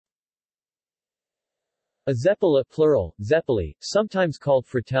A zeppole, plural, zeppole, sometimes called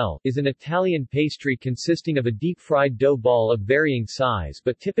fritelle, is an Italian pastry consisting of a deep-fried dough ball of varying size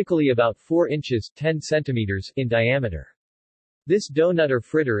but typically about 4 inches 10 centimeters in diameter. This doughnut or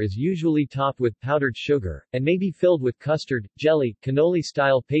fritter is usually topped with powdered sugar, and may be filled with custard, jelly,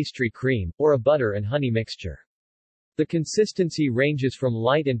 cannoli-style pastry cream, or a butter and honey mixture. The consistency ranges from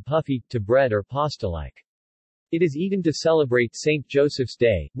light and puffy, to bread or pasta-like. It is eaten to celebrate St. Joseph's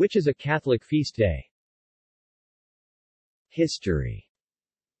Day, which is a Catholic feast day. History.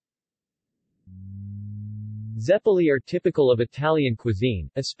 Zeppole are typical of Italian cuisine,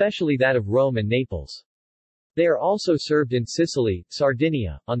 especially that of Rome and Naples. They are also served in Sicily,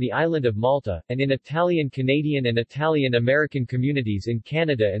 Sardinia, on the island of Malta, and in Italian-Canadian and Italian-American communities in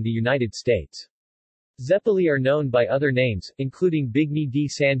Canada and the United States. Zeppole are known by other names, including Bigni di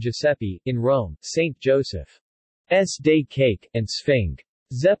San Giuseppe, in Rome, St. Joseph's Day cake, and Sphing.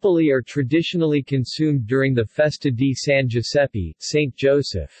 Zeppole are traditionally consumed during the Festa di San Giuseppe, St.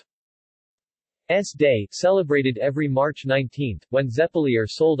 Joseph's Day, celebrated every March 19, when zeppole are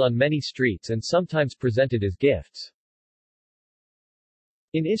sold on many streets and sometimes presented as gifts.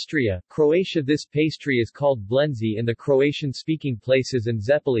 In Istria, Croatia, this pastry is called blenzi in the Croatian-speaking places and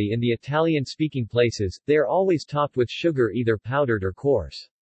zeppole in the Italian-speaking places. They are always topped with sugar, either powdered or coarse.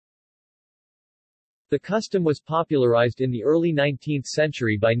 The custom was popularized in the early 19th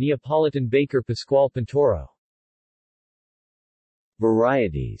century by Neapolitan baker Pasquale Pintoro.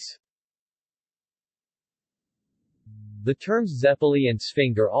 Varieties. The terms zeppole and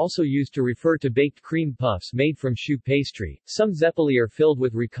sphing are also used to refer to baked cream puffs made from choux pastry. Some zeppole are filled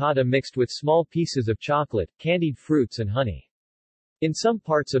with ricotta mixed with small pieces of chocolate, candied fruits and honey. In some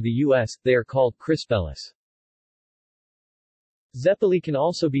parts of the U.S., they are called crispellas. Zeppole can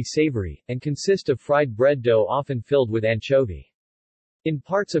also be savory, and consist of fried bread dough often filled with anchovy. In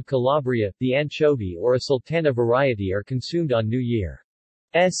parts of Calabria, the anchovy or a sultana variety are consumed on New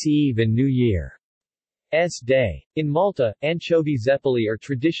Year's Eve and New Year's Day. In Malta, anchovy zeppole are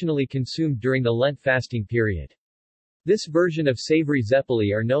traditionally consumed during the Lent fasting period. This version of savory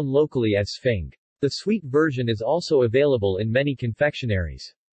zeppole are known locally as sphing. The sweet version is also available in many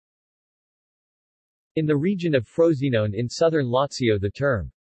confectionaries. In the region of Frosinone in southern Lazio, the term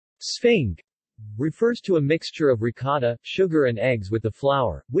sphing refers to a mixture of ricotta, sugar and eggs with the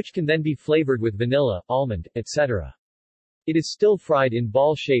flour, which can then be flavored with vanilla, almond, etc. It is still fried in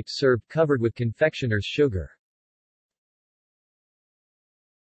ball shape served covered with confectioner's sugar.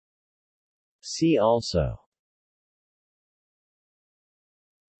 See also.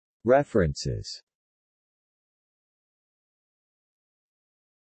 References.